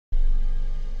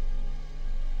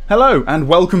Hello, and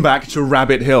welcome back to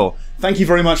Rabbit Hill. Thank you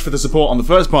very much for the support on the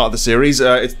first part of the series.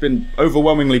 It's been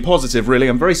overwhelmingly positive, really.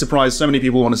 I'm very surprised so many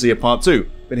people want to see a part 2.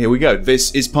 But here we go.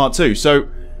 This is part 2. So,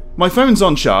 my phone's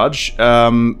on charge.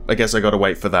 I guess I gotta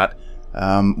wait for that.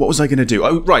 What was I gonna do?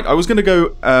 Oh, right. I was gonna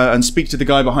go and speak to the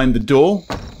guy behind the door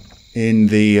in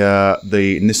the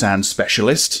Nissan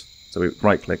Specialist. So we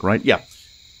right-click, right? Yeah.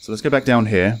 So let's go back down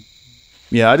here.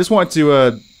 Yeah, I just wanted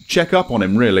to check up on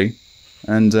him, really.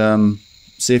 And,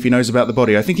 see if he knows about the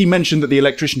body. I think he mentioned that the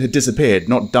electrician had disappeared,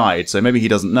 not died, so maybe he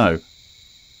doesn't know.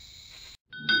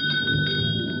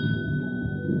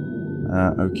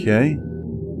 Okay.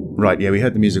 Right, yeah, we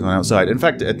heard the music on outside. In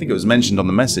fact, I think it was mentioned on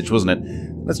the message, wasn't it?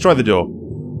 Let's try the door.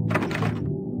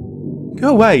 Go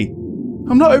away!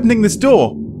 I'm not opening this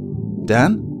door!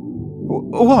 Dan?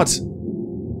 What?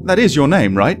 That is your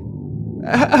name, right?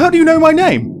 How do you know my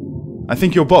name? I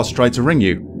think your boss tried to ring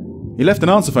you. He left an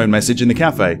answer phone message in the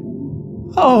cafe.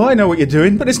 Oh, I know what you're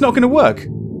doing, but it's not going to work.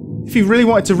 If he really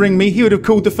wanted to ring me, he would have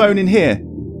called the phone in here.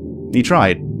 He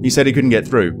tried. He said he couldn't get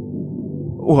through.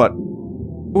 What?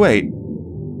 Wait.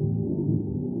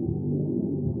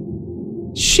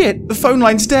 Shit, the phone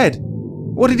line's dead.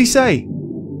 What did he say?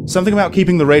 Something about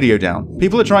keeping the radio down.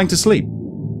 People are trying to sleep.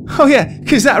 Oh yeah,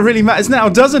 because that really matters now,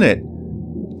 doesn't it?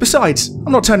 Besides,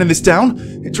 I'm not turning this down.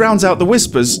 It drowns out the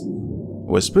whispers.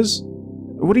 Whispers?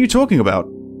 What are you talking about?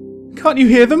 Can't you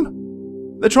hear them?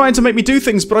 They're trying to make me do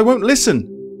things, but I won't listen.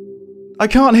 I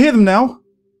can't hear them now.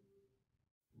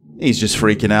 He's just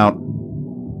freaking out.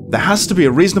 There has to be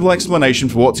a reasonable explanation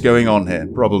for what's going on here.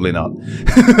 Probably not.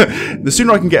 The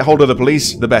sooner I can get hold of the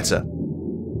police, the better.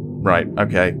 Right,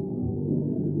 okay.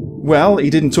 Well, he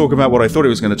didn't talk about what I thought he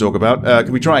was going to talk about.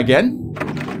 Can we try again?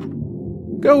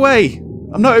 Go away!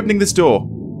 I'm not opening this door.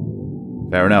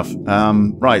 Fair enough.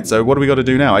 Right, so what do we got to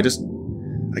do now? I guess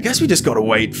we just gotta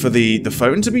wait for the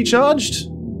phone to be charged?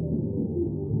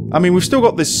 I mean, we've still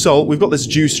got this salt, we've got this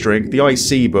juice drink, the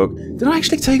IC book. Did I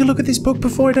actually take a look at this book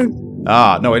before? I don't...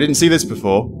 Ah, no, I didn't see this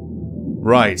before.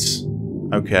 Right.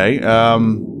 Okay,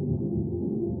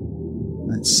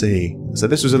 let's see. So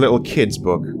this was a little kid's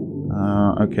book.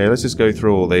 Okay, let's just go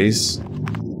through all these.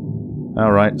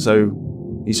 Alright,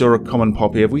 so he saw a common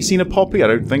poppy. Have we seen a poppy? I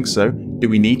don't think so. Do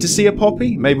we need to see a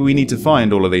poppy? Maybe we need to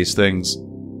find all of these things.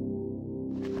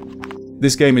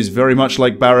 This game is very much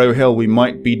like Barrow Hill. We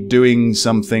might be doing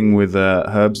something with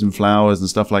herbs and flowers and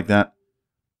stuff like that.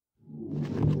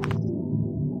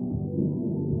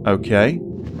 Okay.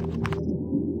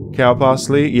 Cow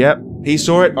parsley, yep. He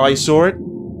saw it, I saw it.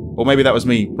 Or maybe that was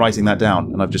me writing that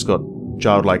down, and I've just got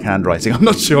childlike handwriting. I'm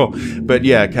not sure. But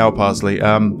yeah, cow parsley.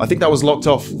 I think that was locked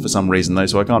off for some reason, though,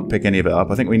 so I can't pick any of it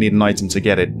up. I think we need an item to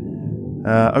get it.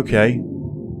 Okay.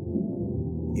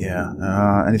 Yeah,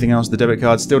 anything else? The debit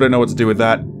card, still don't know what to do with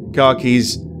that. Car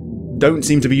keys don't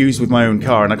seem to be used with my own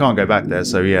car, and I can't go back there,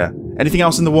 so yeah. Anything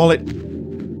else in the wallet?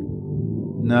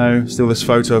 No, still this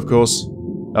photo, of course.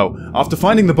 Oh, after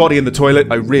finding the body in the toilet,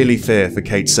 I really fear for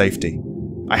Kate's safety.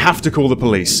 I have to call the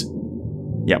police.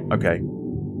 Yep, okay.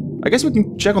 I guess we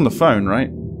can check on the phone, right?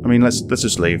 I mean, let's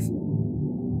just leave.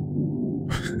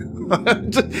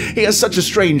 He has such a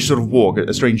strange sort of walk,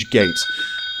 a strange gait.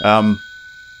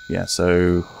 Yeah,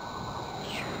 so...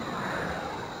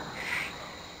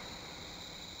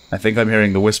 I think I'm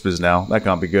hearing the whispers now. That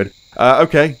can't be good.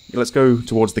 Okay, let's go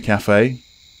towards the cafe.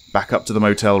 Back up to the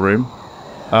motel room.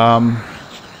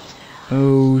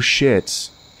 Oh shit.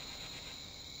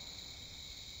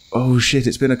 Oh shit,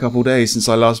 it's been a couple days since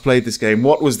I last played this game.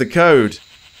 What was the code?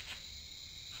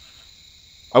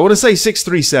 I want to say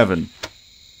 637.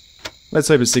 Let's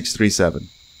hope it's 637.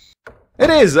 It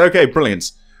is! Okay,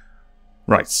 brilliant.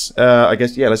 Right, I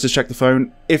guess, yeah, let's just check the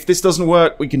phone. If this doesn't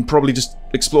work, we can probably just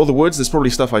explore the woods. There's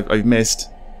probably stuff I've missed.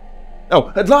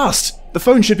 Oh, at last! The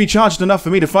phone should be charged enough for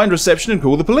me to find reception and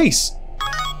call the police.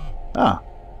 Ah.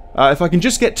 If I can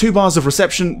just get 2 bars of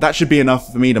reception, that should be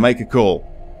enough for me to make a call.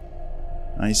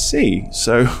 I see.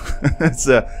 So, it's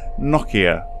a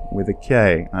Nokia with a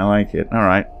K. I like it.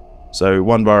 Alright. So,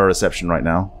 1 bar of reception right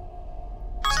now.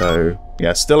 So,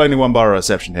 yeah, still only 1 bar of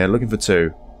reception here. Looking for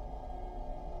 2.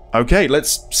 Okay,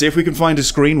 let's see if we can find a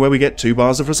screen where we get 2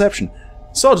 bars of reception.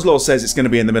 Sod's Law says it's going to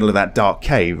be in the middle of that dark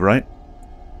cave, right?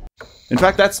 In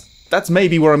fact, that's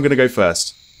maybe where I'm going to go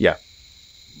first. Yeah.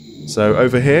 So,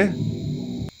 over here.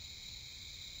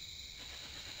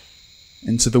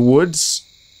 Into the woods.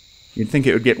 You'd think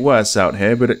it would get worse out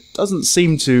here, but it doesn't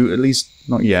seem to, at least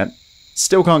not yet.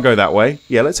 Still can't go that way.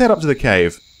 Yeah, let's head up to the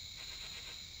cave.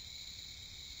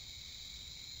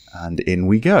 And in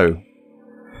we go.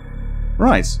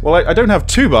 Right. Well, I don't have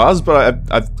 2 bars, but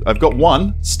I've got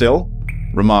 1 still,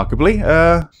 remarkably.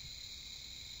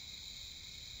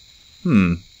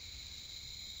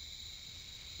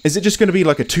 Is it just going to be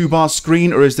like a 2-bar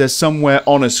screen, or is there somewhere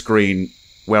on a screen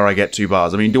where I get 2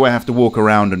 bars? I mean, do I have to walk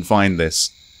around and find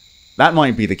this? That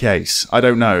might be the case. I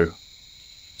don't know.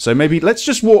 So maybe let's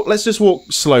just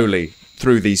walk slowly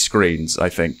through these screens, I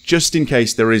think. Just in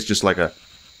case there is just like a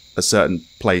certain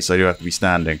place I do have to be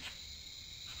standing.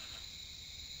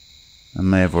 I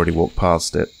may have already walked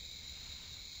past it.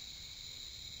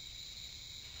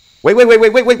 Wait. No,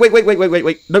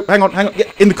 hang on.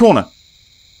 Get in the corner.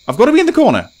 I've got to be in the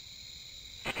corner.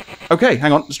 Okay,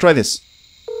 hang on. Let's try this.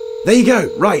 There you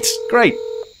go. Right. Great.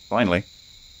 Finally.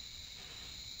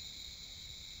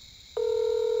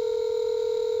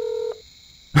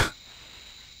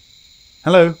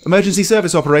 Hello, emergency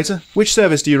service operator. Which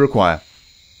service do you require?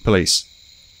 Police.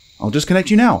 I'll just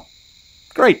connect you now.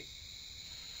 Great.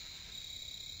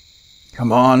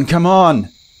 Come on, come on.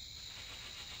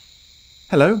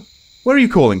 Hello? Where are you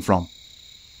calling from?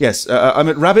 Yes, I'm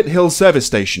at Rabbit Hill Service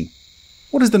Station.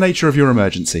 What is the nature of your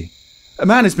emergency? A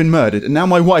man has been murdered, and now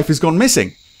my wife has gone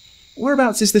missing.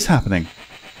 Whereabouts is this happening?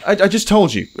 I just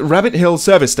told you. Rabbit Hill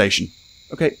Service Station.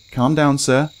 Okay, calm down,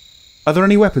 sir. Are there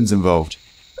any weapons involved?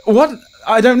 What?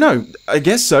 I don't know. I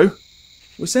guess so.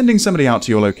 We're sending somebody out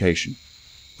to your location.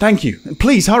 Thank you, and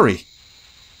please hurry.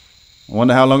 I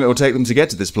wonder how long it will take them to get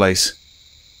to this place.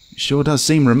 It sure does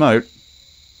seem remote.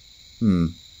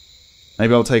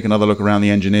 Maybe I'll take another look around the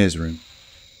engineer's room.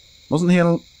 Wasn't he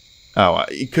Oh,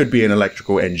 he could be an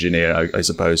electrical engineer, I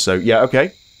suppose. So, yeah,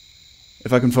 okay.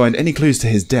 If I can find any clues to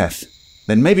his death,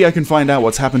 then maybe I can find out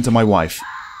what's happened to my wife.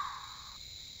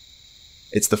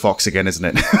 It's the fox again, isn't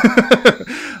it?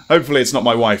 Hopefully it's not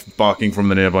my wife barking from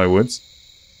the nearby woods.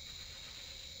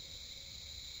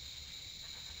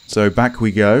 So back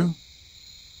we go.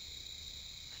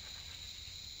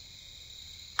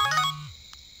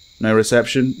 No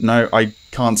reception? No, I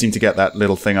can't seem to get that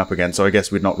little thing up again, so I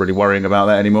guess we're not really worrying about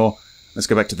that anymore. Let's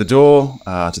go back to the door,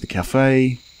 to the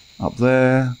cafe, up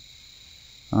there.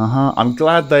 I'm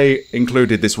glad they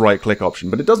included this right-click option,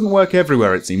 but it doesn't work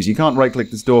everywhere, it seems. You can't right-click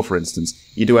this door, for instance.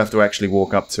 You do have to actually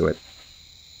walk up to it.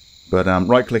 But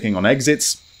right-clicking on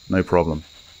exits, no problem.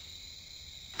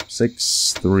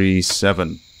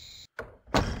 637.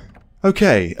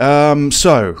 Okay,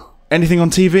 so, anything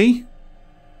on TV?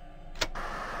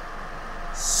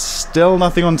 Still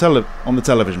nothing on the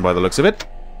television by the looks of it.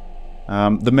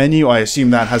 The menu, I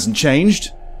assume that hasn't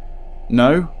changed.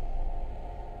 No?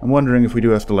 I'm wondering if we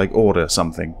do have to, like, order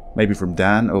something. Maybe from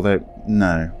Dan, although...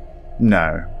 No.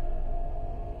 No.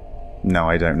 No,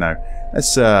 I don't know.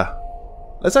 Let's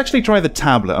actually try the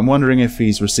tablet. I'm wondering if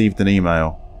he's received an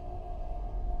email.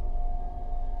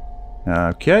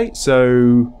 Okay,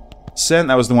 so... Sent,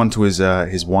 that was the one to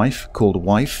his wife, called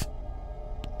Wife.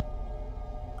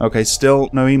 Okay, still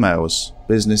no emails.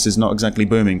 Business is not exactly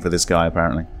booming for this guy,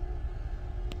 apparently.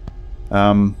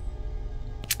 The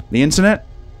internet?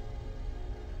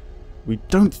 We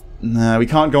don't... No, we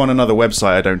can't go on another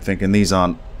website, I don't think, and these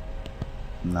aren't...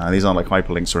 No, these aren't like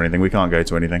hyperlinks or anything. We can't go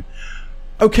to anything.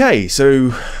 Okay,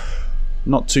 so...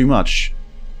 Not too much.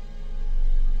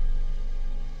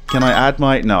 Can I add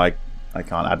my... No, I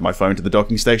can't add my phone to the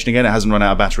docking station again. It hasn't run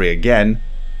out of battery again.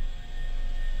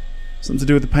 Something to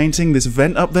do with the painting? This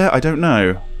vent up there? I don't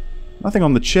know. Nothing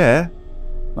on the chair.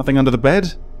 Nothing under the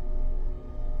bed.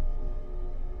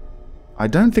 I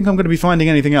don't think I'm going to be finding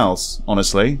anything else,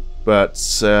 honestly. But,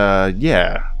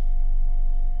 yeah.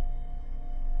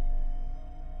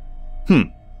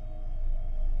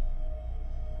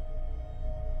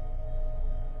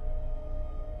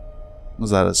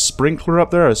 Was that a sprinkler up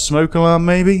there? A smoke alarm,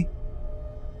 maybe?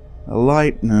 A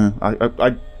light? No.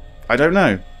 I don't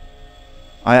know.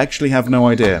 I actually have no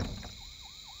idea.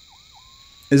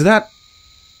 Is that...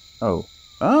 Oh.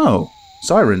 Oh.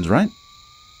 Sirens, right?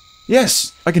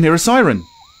 Yes, I can hear a siren.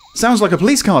 Sounds like a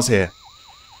police car's here.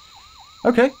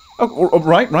 Okay. Oh,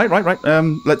 right.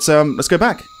 Let's go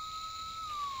back.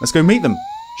 Let's go meet them.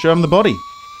 Show them the body.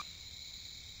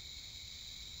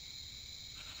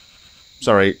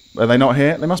 Sorry, are they not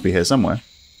here? They must be here somewhere.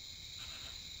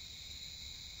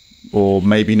 Or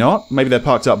maybe not. Maybe they're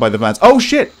parked up by the vans. Oh,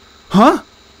 shit! Huh?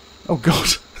 Oh, God.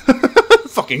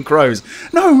 Fucking crows.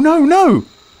 No, no, no!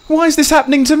 Why is this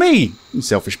happening to me? You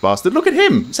selfish bastard. Look at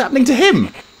him! It's happening to him!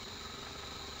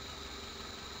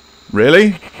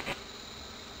 Really?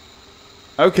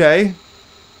 Okay.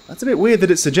 That's a bit weird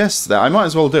that it suggests that. I might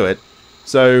as well do it.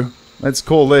 So, let's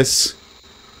call this...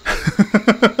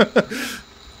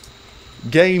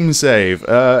 Game save.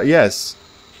 Yes.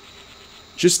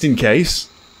 Just in case.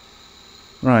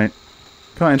 Right.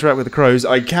 Can't interact with the crows.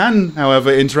 I can,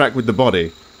 however, interact with the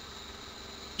body.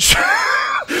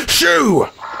 Shoo!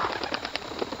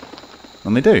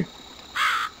 And they do.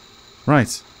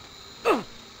 Right.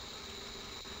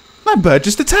 That bird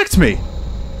just attacked me!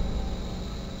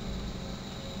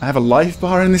 I have a life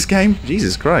bar in this game?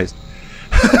 Jesus Christ.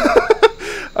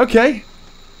 Okay.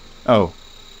 Oh.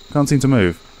 Can't seem to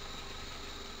move.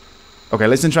 Okay,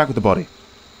 let's interact with the body.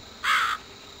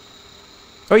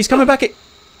 Oh, he's coming back.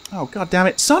 Oh, god damn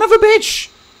it. Son of a bitch!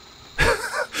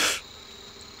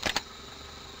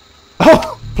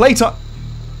 Oh! Playtime.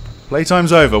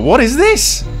 Playtime's over. What is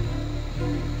this?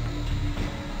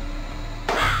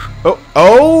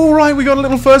 Oh, right. We got a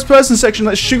little first person section.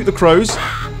 Let's shoot the crows.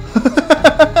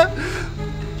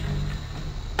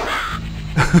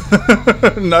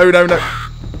 No, no, no.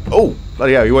 Oh,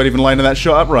 bloody hell. You weren't even lining that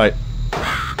shot up right.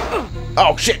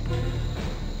 Oh, shit.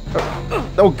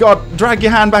 Oh, God. Drag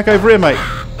your hand back over here, mate.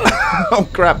 Oh,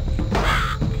 crap.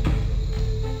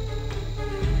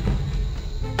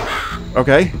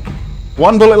 Okay.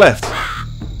 One bullet left.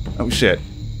 Oh, shit.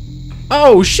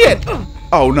 Oh, shit.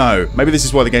 Oh, no. Maybe this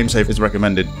is why the game save is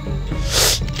recommended.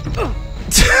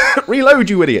 Reload,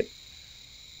 you idiot.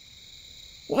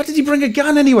 Why did he bring a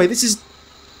gun anyway? This is...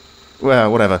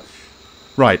 Well, whatever.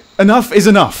 Right. Enough is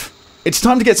enough. It's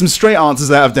time to get some straight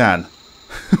answers out of Dan.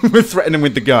 We're threatening him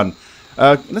with the gun.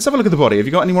 Let's have a look at the body. Have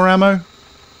you got any more ammo?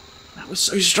 That was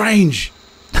so strange.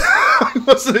 I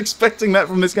wasn't expecting that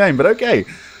from this game, but okay.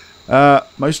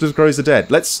 Most of the crows are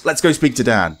dead. Let's go speak to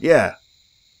Dan. Yeah.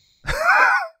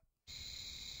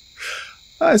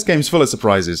 This game's full of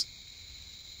surprises.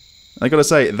 I gotta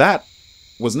say, that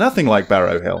was nothing like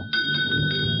Barrow Hill.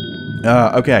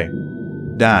 Okay.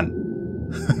 Dan.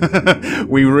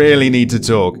 We really need to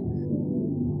talk.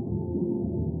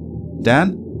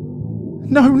 Dan?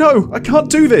 No, no! I can't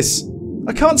do this!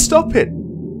 I can't stop it!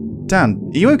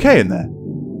 Dan, are you okay in there?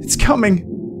 It's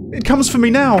coming! It comes for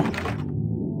me now!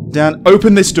 Dan,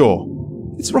 open this door!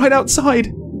 It's right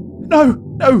outside! No!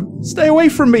 No! Stay away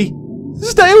from me!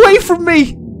 Stay away from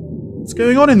me! What's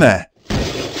going on in there?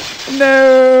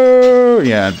 No!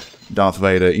 Yeah, Darth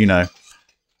Vader, you know.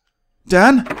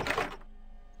 Dan?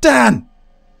 Dan!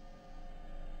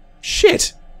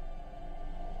 Shit!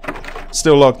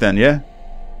 Still locked then, yeah?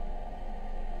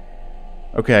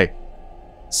 Okay.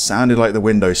 Sounded like the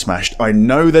window smashed. I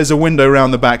know there's a window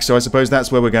round the back, so I suppose that's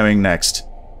where we're going next.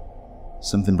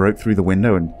 Something broke through the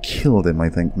window and killed him, I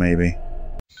think, maybe.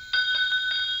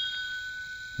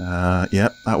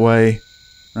 Yep, that way.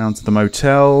 Round to the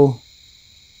motel.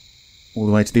 All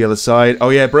the way to the other side. Oh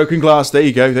yeah, broken glass. There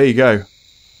you go, there you go.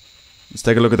 Let's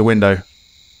take a look at the window.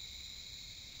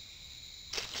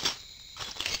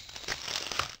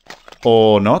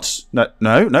 Or not.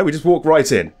 No, we just walk right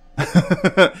in.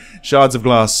 Shards of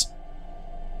glass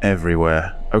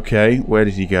everywhere. Okay, where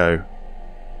did he go?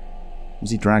 Was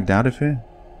he dragged out of here?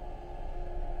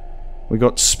 We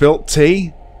got spilt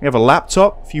tea. We have a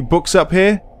laptop. A few books up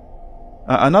here.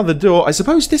 Another door. I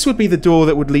suppose this would be the door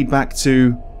that would lead back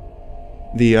to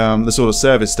the sort of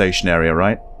service station area,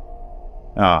 right?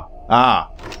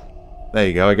 Ah. There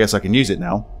you go. I guess I can use it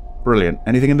now. Brilliant.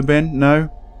 Anything in the bin?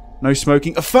 No? No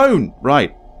smoking. A phone!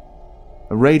 Right.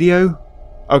 A radio?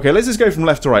 Okay, let's just go from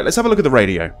left to right. Let's have a look at the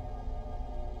radio.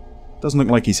 Doesn't look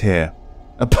like he's here.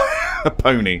 A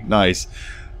pony. Nice.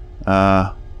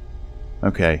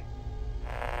 Okay.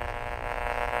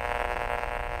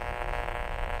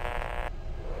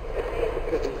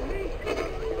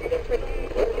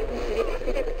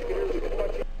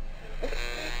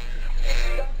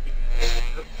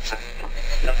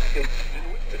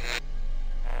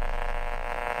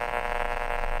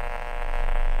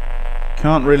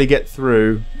 Can't really get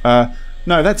through.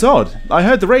 No, that's odd. I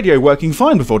heard the radio working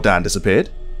fine before Dan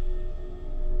disappeared.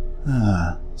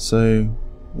 So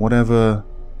whatever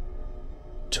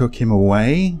took him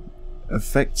away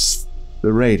affects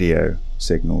the radio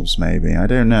signals, maybe. I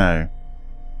don't know.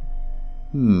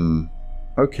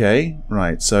 Okay,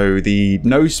 right, so the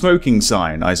no smoking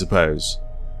sign, I suppose.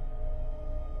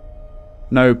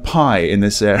 No pie in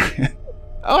this area.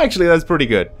 Oh, actually, that's pretty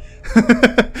good.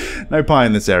 No pie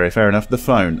in this area, fair enough. The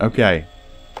phone, okay.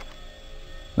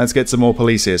 Let's get some more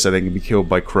police here so they can be killed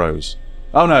by crows.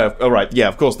 Oh no, alright, yeah,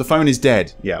 of course, the phone is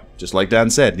dead. Yeah, just like Dan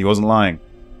said, he wasn't lying.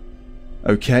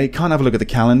 Okay, can't have a look at the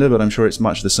calendar, but I'm sure it's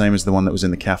much the same as the one that was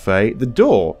in the cafe. The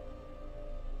door!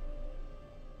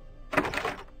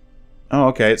 Oh,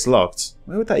 okay, it's locked.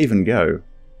 Where would that even go?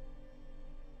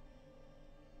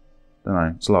 Don't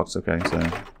know, it's locked, okay, so...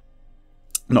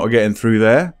 Not getting through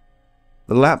there.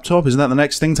 The laptop, isn't that the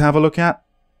next thing to have a look at?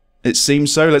 It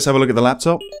seems so, let's have a look at the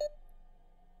laptop.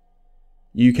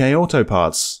 UK Auto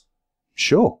Parts.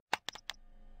 Sure.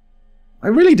 I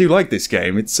really do like this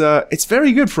game. It's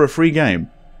very good for a free game.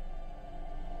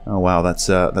 Oh wow, that's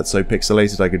so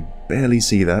pixelated I could barely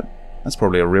see that. That's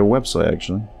probably a real website,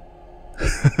 actually.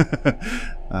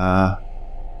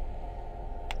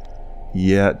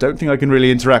 Yeah, don't think I can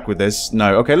really interact with this.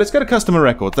 No, okay, let's go to customer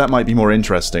records. That might be more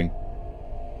interesting.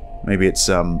 Maybe it's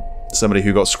somebody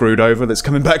who got screwed over that's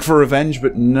coming back for revenge,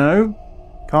 but no.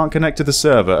 Can't connect to the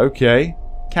server. Okay.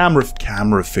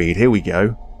 Camera feed. Here we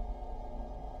go.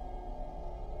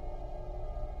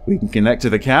 We can connect to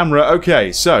the camera.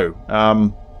 Okay, so,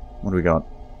 what do we got?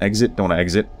 Exit? Don't want to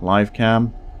exit. Live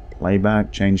cam.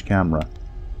 Playback. Change camera.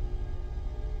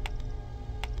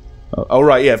 Oh,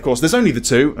 right, yeah, of course. There's only the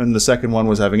two, and the second one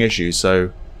was having issues,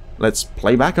 so let's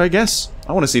play back, I guess?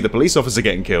 I want to see the police officer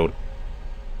getting killed.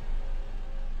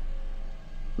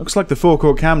 Looks like the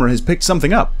forecourt camera has picked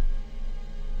something up.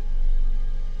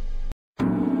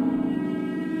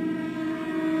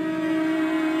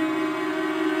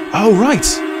 Oh, right!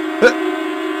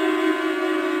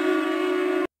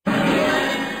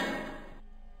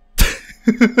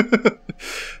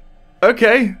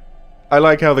 Okay. I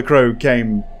like how the crow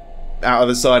came out of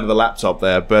the side of the laptop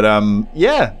there, but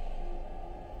yeah.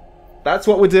 That's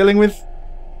what we're dealing with.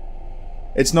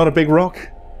 It's not a big rock.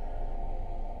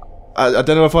 I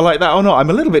don't know if I like that or not. I'm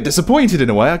a little bit disappointed in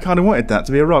a way. I kind of wanted that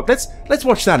to be a rock. Let's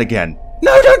watch that again.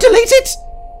 No, don't delete it!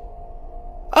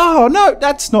 Oh, no,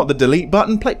 that's not the delete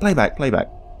button. Playback.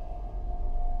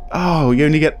 Oh, you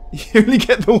only get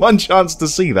the one chance to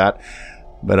see that.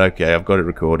 But okay, I've got it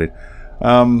recorded.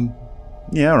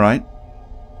 Yeah, alright.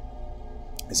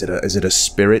 Is it a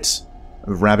spirit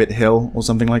of Rabbit Hill or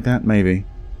something like that? Maybe.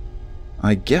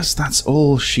 I guess that's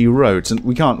all she wrote. And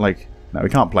we can't, like... No, we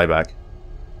can't play back.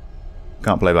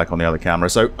 Can't play back on the other camera.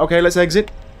 So, okay, let's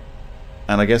exit.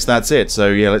 And I guess that's it. So,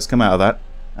 yeah, let's come out of that.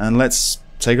 And let's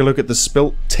take a look at the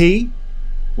spilt tea.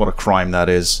 What a crime that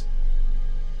is.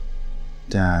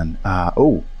 Dan.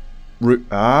 Oh.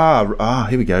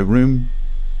 Here we go. Room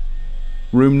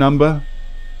number.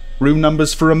 Room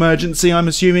numbers for emergency, I'm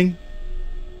assuming.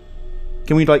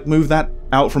 Can we, like, move that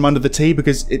out from under the tea?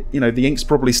 Because, it, you know, the ink's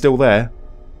probably still there.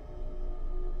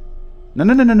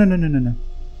 No.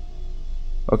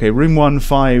 Okay, room 1,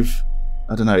 5...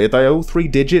 I don't know, are they all 3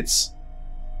 digits?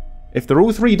 If they're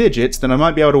all 3 digits, then I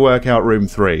might be able to work out room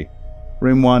 3.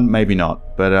 Room 1, maybe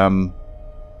not. But,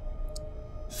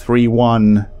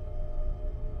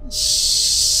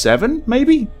 317,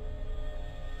 maybe?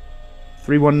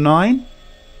 319?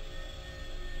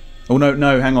 Oh,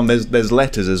 no, hang on, there's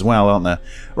letters as well, aren't there?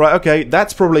 Right, okay,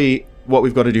 that's probably what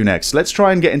we've got to do next. Let's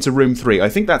try and get into room 3. I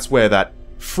think that's where that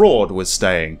fraud was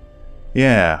staying.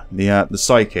 Yeah, the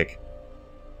psychic.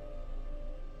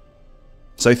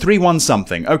 So 3-1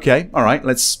 something. Okay, alright,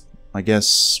 let's... I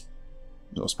guess...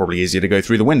 It's probably easier to go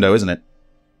through the window, isn't it?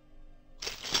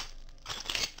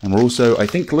 And we're also, I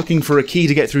think, looking for a key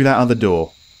to get through that other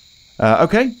door.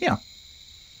 Okay, yeah.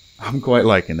 I'm quite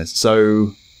liking this.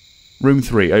 So... Room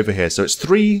 3, over here. So it's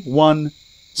 3-1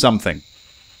 something.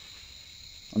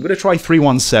 I'm going to try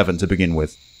 317 to begin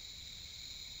with.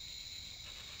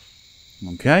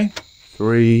 Okay.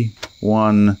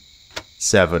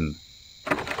 317.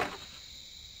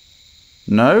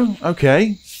 No?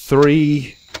 Okay.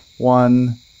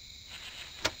 3-1...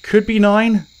 Could be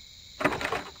 9?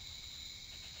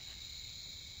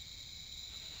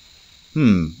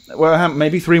 Well,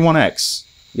 maybe 3-1X.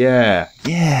 Yeah.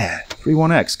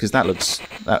 3-1X, because that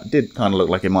did kind of look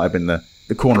like it might have been the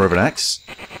corner of an X.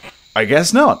 I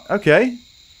guess not. Okay.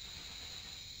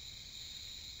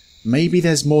 Maybe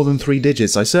there's more than 3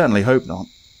 digits. I certainly hope not.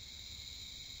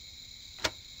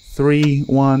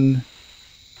 3-1-1?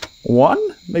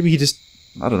 Maybe he just...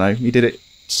 I don't know. He did it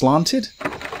slanted?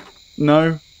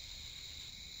 No.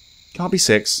 Can't be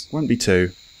 6. Won't be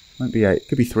 2. Won't be 8.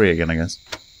 Could be 3 again, I guess.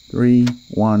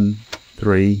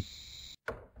 3-1-3...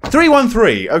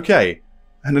 313, okay.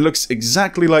 And it looks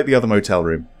exactly like the other motel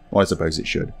room. Well, I suppose it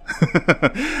should.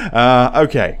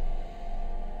 Okay.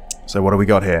 So what do we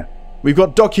got here? We've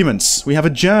got documents. We have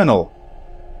a journal.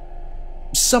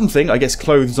 Something, I guess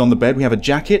clothes on the bed. We have a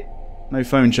jacket. No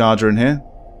phone charger in here.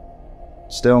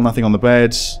 Still nothing on the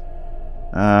bed.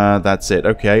 That's it,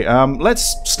 okay.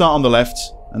 Let's start on the left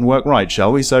and work right,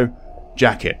 shall we? So,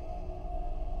 jacket.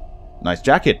 Nice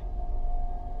jacket.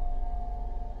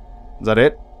 Is that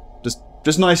it?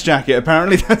 Just nice jacket,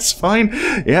 apparently. That's fine.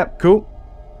 Yep, cool.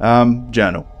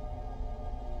 Journal.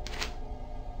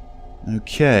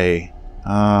 Okay.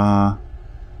 How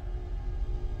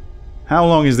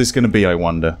long is this going to be, I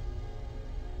wonder?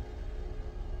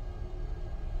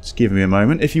 Just give me a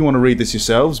moment. If you want to read this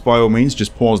yourselves, by all means,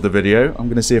 just pause the video. I'm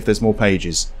going to see if there's more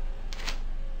pages.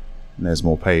 And there's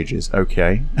more pages.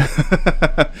 Okay.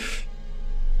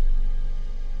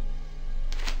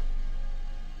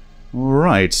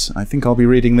 Right, I think I'll be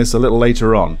reading this a little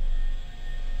later on.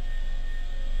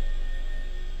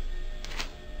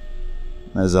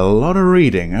 There's a lot of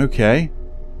reading, okay.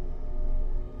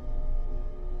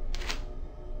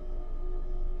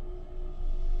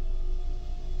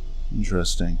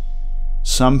 Interesting.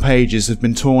 Some pages have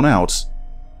been torn out.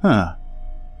 Huh.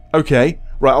 Okay.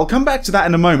 Right, I'll come back to that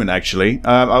in a moment, actually.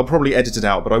 I'll probably edit it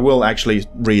out, but I will actually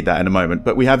read that in a moment.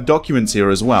 But we have documents here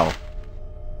as well.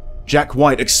 Jack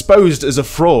White exposed as a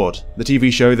fraud. The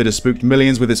TV show that has spooked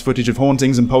millions with its footage of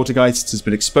hauntings and poltergeists has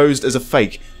been exposed as a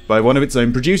fake by one of its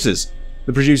own producers.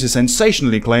 The producer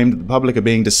sensationally claimed that the public are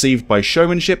being deceived by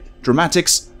showmanship,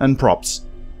 dramatics, and props.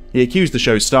 He accused the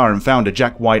show's star and founder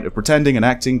Jack White of pretending and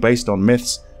acting based on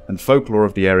myths and folklore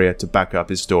of the area to back up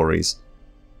his stories.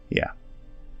 Yeah.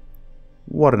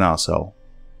 What an arsehole.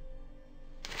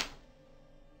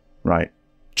 Right.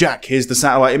 Jack, here's the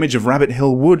satellite image of Rabbit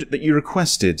Hill Wood that you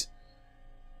requested.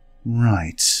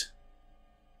 Right.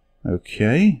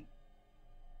 Okay.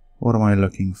 What am I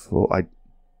looking for?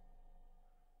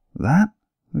 That?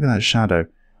 Look at that shadow.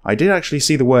 I did actually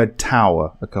see the word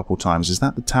tower a couple times. Is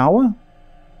that the tower?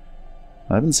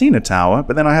 I haven't seen a tower,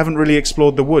 but then I haven't really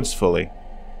explored the woods fully.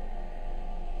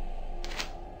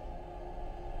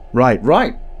 Right,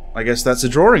 right. I guess that's a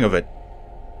drawing of it.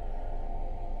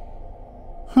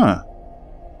 Huh.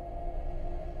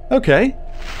 Okay.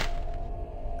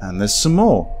 And there's some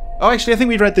more. Oh, actually, I think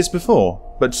we'd read this before,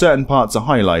 but certain parts are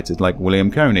highlighted, like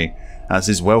William Coney. As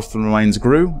his wealth from the mines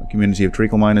grew, a community of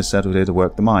treacle miners settled here to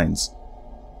work the mines.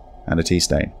 And a tea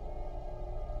stain.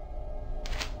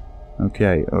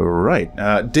 Okay, alright.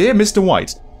 Dear Mr.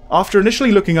 White, after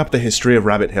initially looking up the history of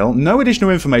Rabbit Hill, no additional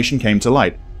information came to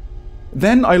light.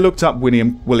 Then I looked up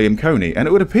William Coney, and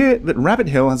it would appear that Rabbit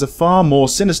Hill has a far more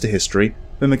sinister history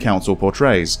than the council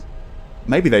portrays.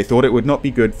 Maybe they thought it would not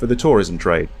be good for the tourism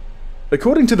trade.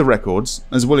 According to the records,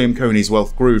 as William Coney's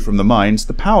wealth grew from the mines,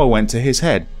 the power went to his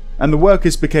head, and the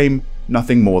workers became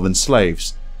nothing more than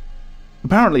slaves.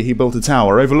 Apparently he built a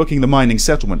tower overlooking the mining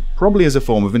settlement, probably as a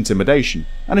form of intimidation,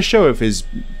 and a show of his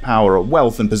power,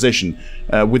 wealth and position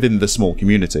within the small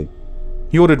community.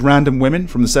 He ordered random women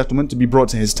from the settlement to be brought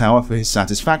to his tower for his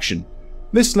satisfaction.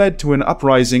 This led to an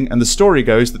uprising, and the story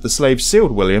goes that the slaves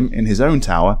sealed William in his own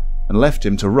tower and left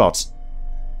him to rot.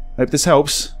 Hope this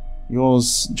helps.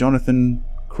 Yours, Jonathan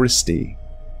Christie.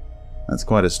 That's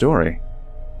quite a story.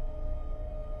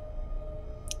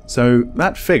 So,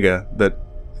 that figure that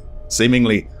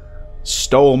seemingly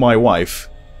stole my wife,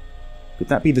 could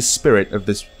that be the spirit of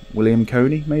this William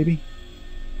Coney, maybe?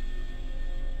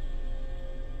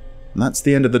 And that's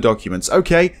the end of the documents.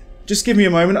 Okay, just give me a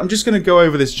moment. I'm just going to go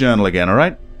over this journal again,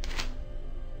 alright?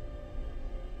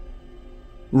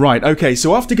 Right, okay,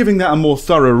 so after giving that a more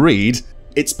thorough read,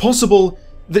 it's possible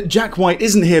that Jack White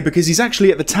isn't here because he's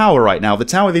actually at the tower right now. The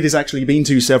tower that he's actually been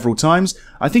to several times.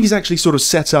 I think he's actually sort of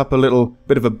set up a little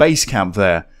bit of a base camp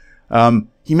there.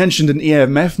 He mentioned an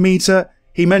EMF meter.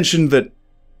 He mentioned that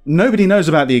nobody knows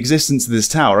about the existence of this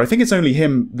tower. I think it's only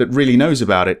him that really knows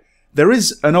about it. There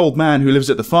is an old man who lives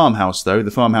at the farmhouse, though,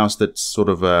 the farmhouse that's sort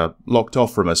of locked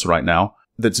off from us right now,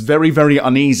 that's very, very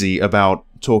uneasy about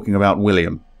talking about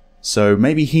William. So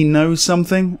maybe he knows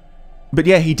something? But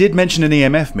yeah, he did mention an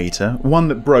EMF meter, one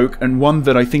that broke and one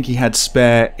that I think he had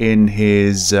spare in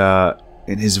his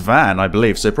van, I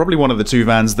believe. So probably one of the two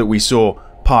vans that we saw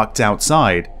parked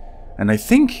outside. And I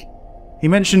think he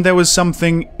mentioned there was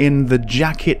something in the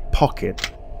jacket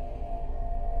pocket.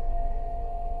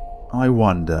 I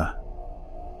wonder.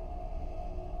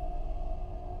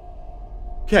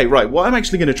 Okay, right, what I'm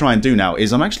actually going to try and do now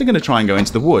is I'm actually going to try and go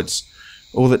into the woods.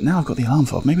 Or that now I've got the alarm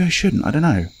fob. Maybe I shouldn't, I don't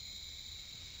know.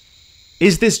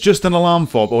 Is this just an alarm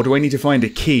fob, or do I need to find a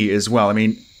key as well? I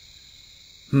mean,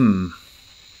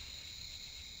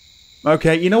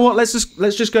 Okay, you know what? Let's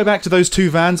just go back to those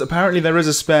two vans. Apparently there is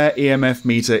a spare EMF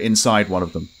meter inside one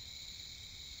of them.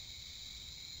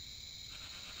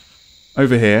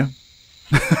 Over here.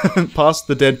 Past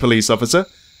the dead police officer.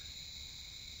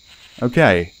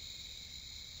 Okay.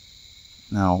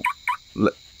 Now,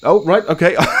 oh, right,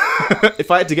 okay. If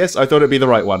I had to guess, I thought it'd be the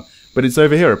right one. But it's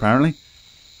over here, apparently.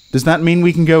 Does that mean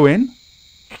we can go in?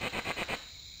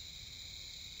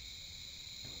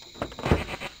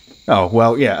 Oh,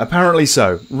 well, yeah, apparently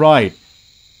so. Right.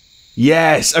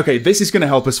 Yes! Okay, this is going to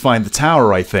help us find the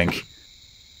tower, I think.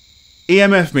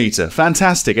 EMF meter.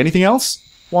 Fantastic. Anything else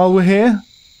while we're here?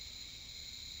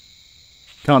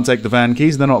 Can't take the van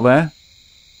keys, they're not there.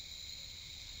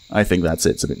 I think that's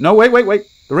it. No, wait.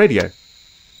 The radio.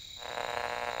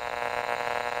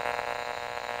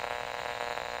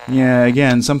 Yeah,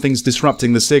 again, something's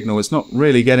disrupting the signal. It's not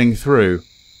really getting through.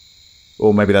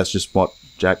 Or maybe that's just what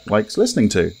Jack likes listening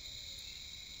to.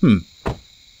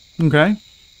 Okay.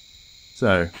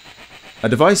 So, a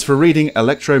device for reading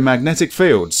electromagnetic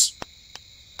fields.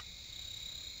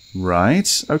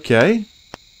 Right, okay.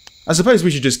 I suppose we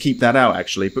should just keep that out,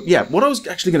 actually. But yeah, what I was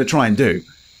actually going to try and do...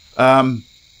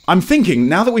 I'm thinking,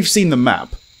 now that we've seen the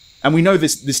map, and we know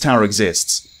this tower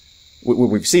exists,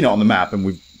 we've seen it on the map, and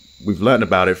we've learned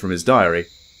about it from his diary,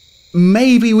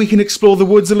 maybe we can explore the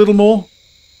woods a little more?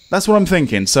 That's what I'm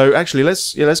thinking. So, actually,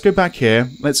 let's go back here.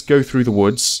 Let's go through the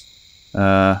woods.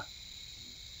 Yeah,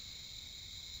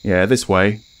 this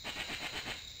way.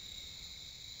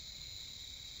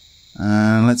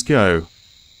 And let's go.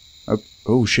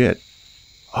 Oh, shit.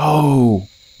 Oh!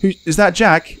 Is that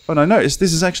Jack? Oh, no, notice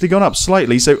this has actually gone up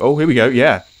slightly, so... Oh, here we go,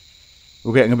 yeah.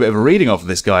 We're getting a bit of a reading off of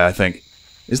this guy, I think.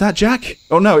 Is that Jack?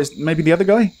 Oh, no, it's maybe the other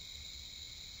guy?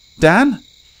 Dan?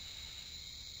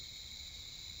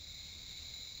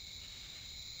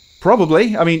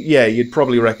 Probably. I mean, yeah, you'd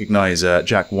probably recognize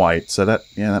Jack White, so that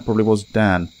probably was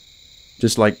Dan.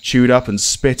 Just, like, chewed up and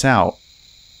spit out.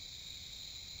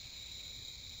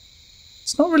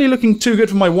 It's not really looking too good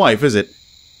for my wife, is it?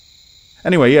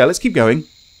 Anyway, yeah, let's keep going.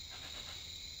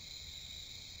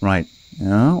 Right.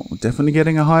 Oh, we're definitely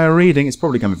getting a higher reading. It's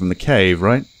probably coming from the cave,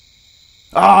 right?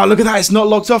 Ah, look at that! It's not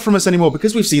locked off from us anymore,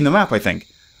 because we've seen the map, I think.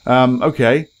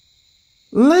 Okay.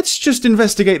 Let's just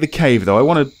investigate the cave, though. I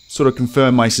want to sort of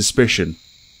confirm my suspicion.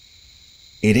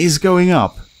 It is going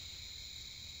up.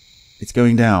 It's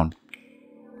going down.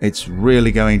 It's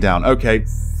really going down. Okay,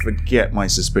 forget my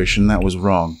suspicion. That was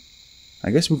wrong. I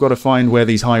guess we've got to find where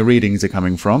these high readings are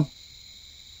coming from.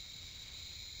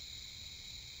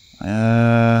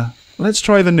 Let's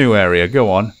try the new area. Go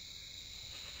on.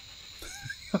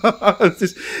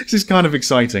 This is kind of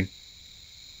exciting.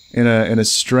 In a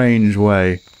strange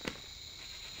way.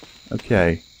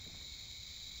 Okay.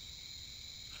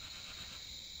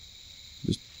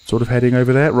 Just sort of heading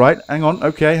over there. Right, hang on.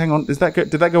 Okay, hang on. Did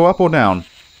that go up or down?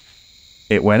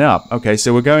 It went up. Okay,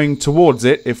 so we're going towards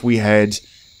it if we head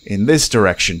in this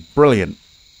direction. Brilliant.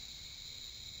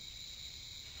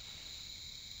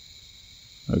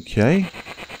 Okay.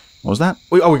 What was that?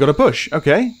 Oh, we got a bush.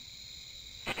 Okay.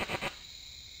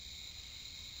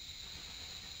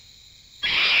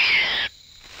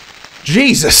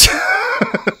 Jesus!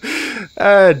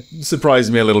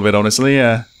 Surprised me a little bit, honestly.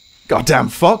 Goddamn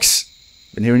fox!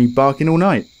 Been hearing you barking all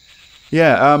night.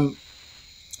 Yeah,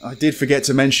 I did forget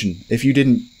to mention, if you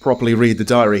didn't properly read the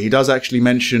diary, he does actually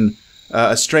mention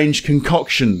a strange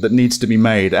concoction that needs to be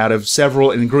made out of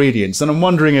several ingredients, and I'm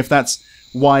wondering if that's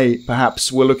why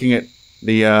perhaps we're looking at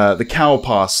the cow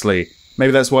parsley.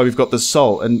 Maybe that's why we've got the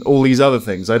salt and all these other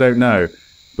things. I don't know,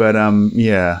 but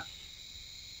yeah,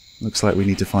 looks like we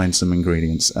need to find some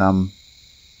ingredients.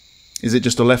 Is it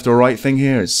just a left or right thing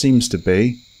here? It seems to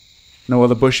be. No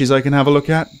other bushes I can have a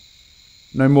look at?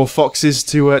 No more foxes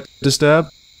to disturb?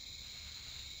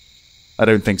 I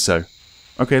don't think so.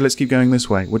 Okay, let's keep going this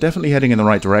way. We're definitely heading in the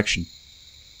right direction.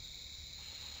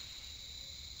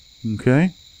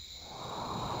 Okay.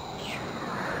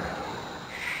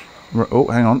 Oh,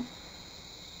 hang on.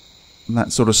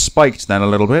 That sort of spiked then a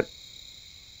little bit.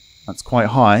 That's quite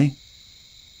high.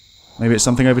 Maybe it's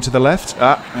something over to the left.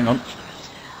 Ah, hang on.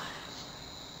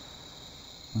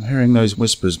 I'm hearing those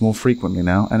whispers more frequently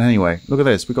now. And anyway, look at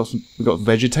this. We've got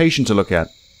vegetation to look at.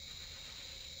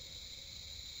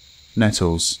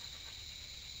 Nettles.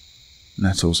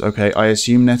 Nettles. Okay, I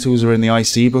assume nettles are in the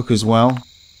IC book as well.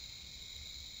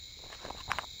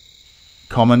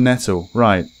 Common nettle.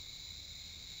 Right.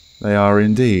 They are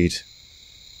indeed.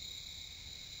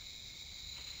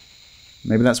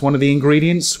 Maybe that's one of the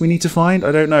ingredients we need to find?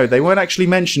 I don't know. They weren't actually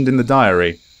mentioned in the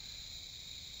diary.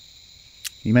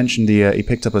 He mentioned he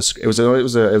picked up it was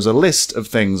a list of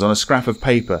things on a scrap of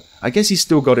paper. I guess he's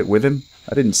still got it with him.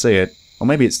 I didn't see it. Or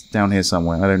maybe it's down here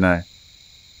somewhere. I don't know.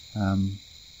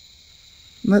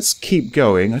 Let's keep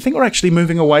going. I think we're actually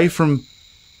moving away from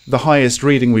the highest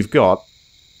reading we've got.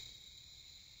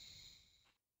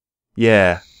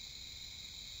 Yeah.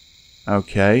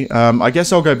 Okay. I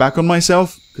guess I'll go back on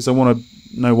myself, because I want to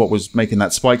know what was making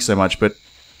that spike so much, but...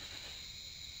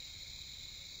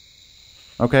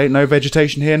 Okay, no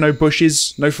vegetation here, no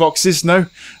bushes, no foxes, no...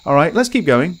 Alright, let's keep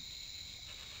going.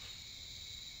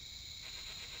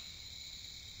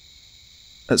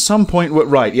 At some point...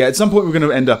 Right, yeah, at some point we're going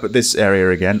to end up at this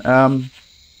area again.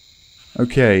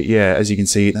 Okay, yeah, as you can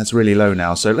see, that's really low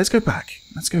now, so let's go back.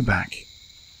 Let's go back.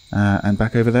 And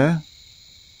back over there.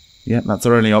 Yep, that's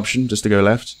our only option, just to go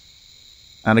left.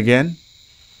 And again.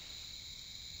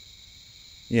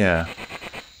 Yeah.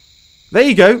 There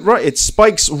you go. Right, it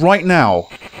spikes right now.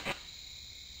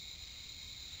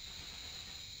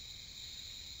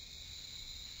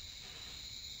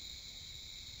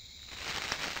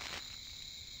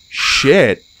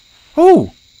 shit.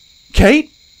 Oh,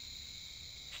 Kate?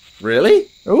 Really?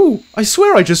 Oh, I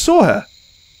swear I just saw her.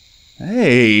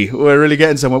 Hey, we're really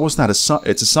getting somewhere. What's that?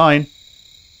 It's a sign.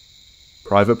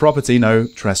 Private property, no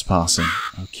trespassing.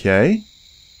 Okay.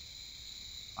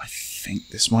 I think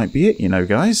this might be it, you know,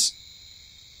 guys.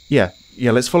 Yeah,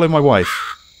 let's follow my wife.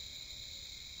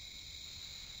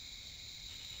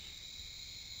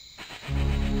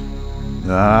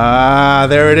 Ah,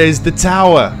 there it is, the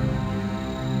tower.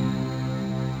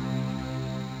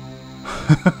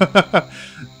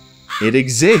 It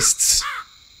exists.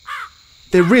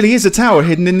 There really is a tower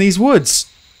hidden in these woods.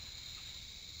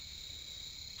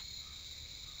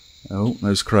 Oh,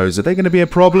 those crows. Are they going to be a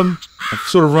problem? I've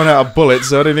sort of run out of bullets,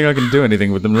 so I don't think I can do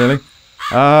anything with them, really.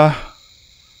 I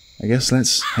guess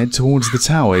let's head towards the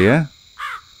tower, yeah?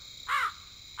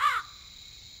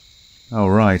 Oh,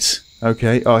 right.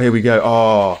 Okay. Oh, here we go.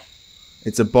 Oh,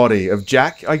 it's a body of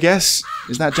Jack, I guess?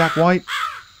 Is that Jack White?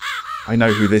 I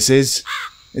know who this is.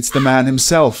 It's the man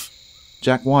himself.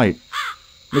 Jack White.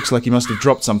 Looks like he must have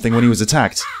dropped something when he was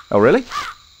attacked. Oh, really?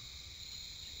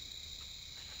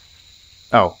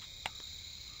 Oh.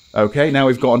 Okay, now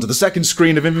we've got onto the second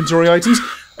screen of inventory items.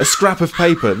 A scrap of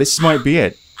paper. This might be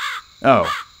it.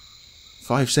 Oh.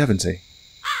 570.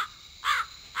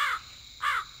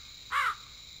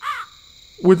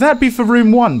 Would that be for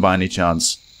room 1 by any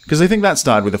chance? Because I think that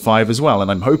started with a 5 as well, and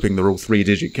I'm hoping they're all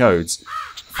 3-digit codes.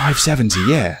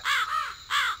 570, yeah.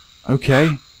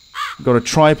 Okay. We've got a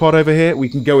tripod over here. We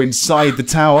can go inside the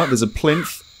tower. There's a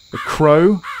plinth. A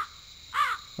crow.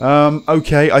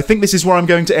 Okay, I think this is where I'm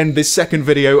going to end this second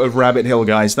video of Rabbit Hill,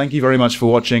 guys. Thank you very much for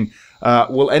watching.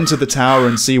 We'll enter the tower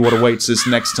and see what awaits us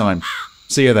next time.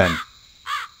 See you then.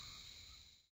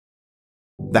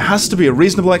 There has to be a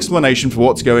reasonable explanation for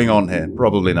what's going on here.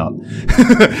 Probably not.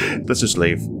 Let's just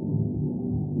leave.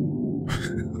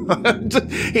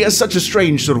 He has such a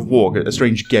strange sort of walk, a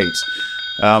strange gait.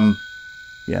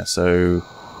 Yeah, so...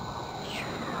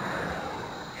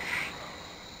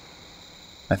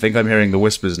 I think I'm hearing the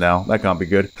whispers now. That can't be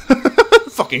good.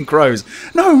 Fucking crows.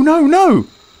 No, no, no!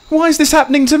 Why is this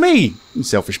happening to me? You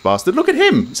selfish bastard. Look at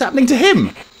him! It's happening to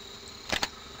him!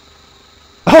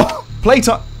 Oh!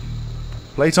 Playtime...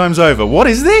 Playtime's over. What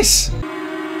is this?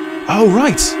 Oh,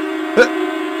 right.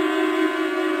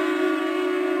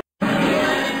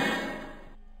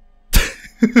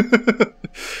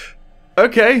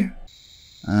 Okay.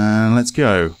 Let's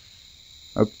go.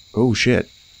 Oh, shit.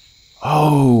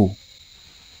 Oh.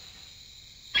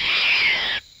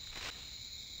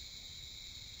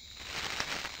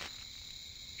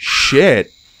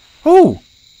 Shit. Oh.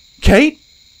 Kate?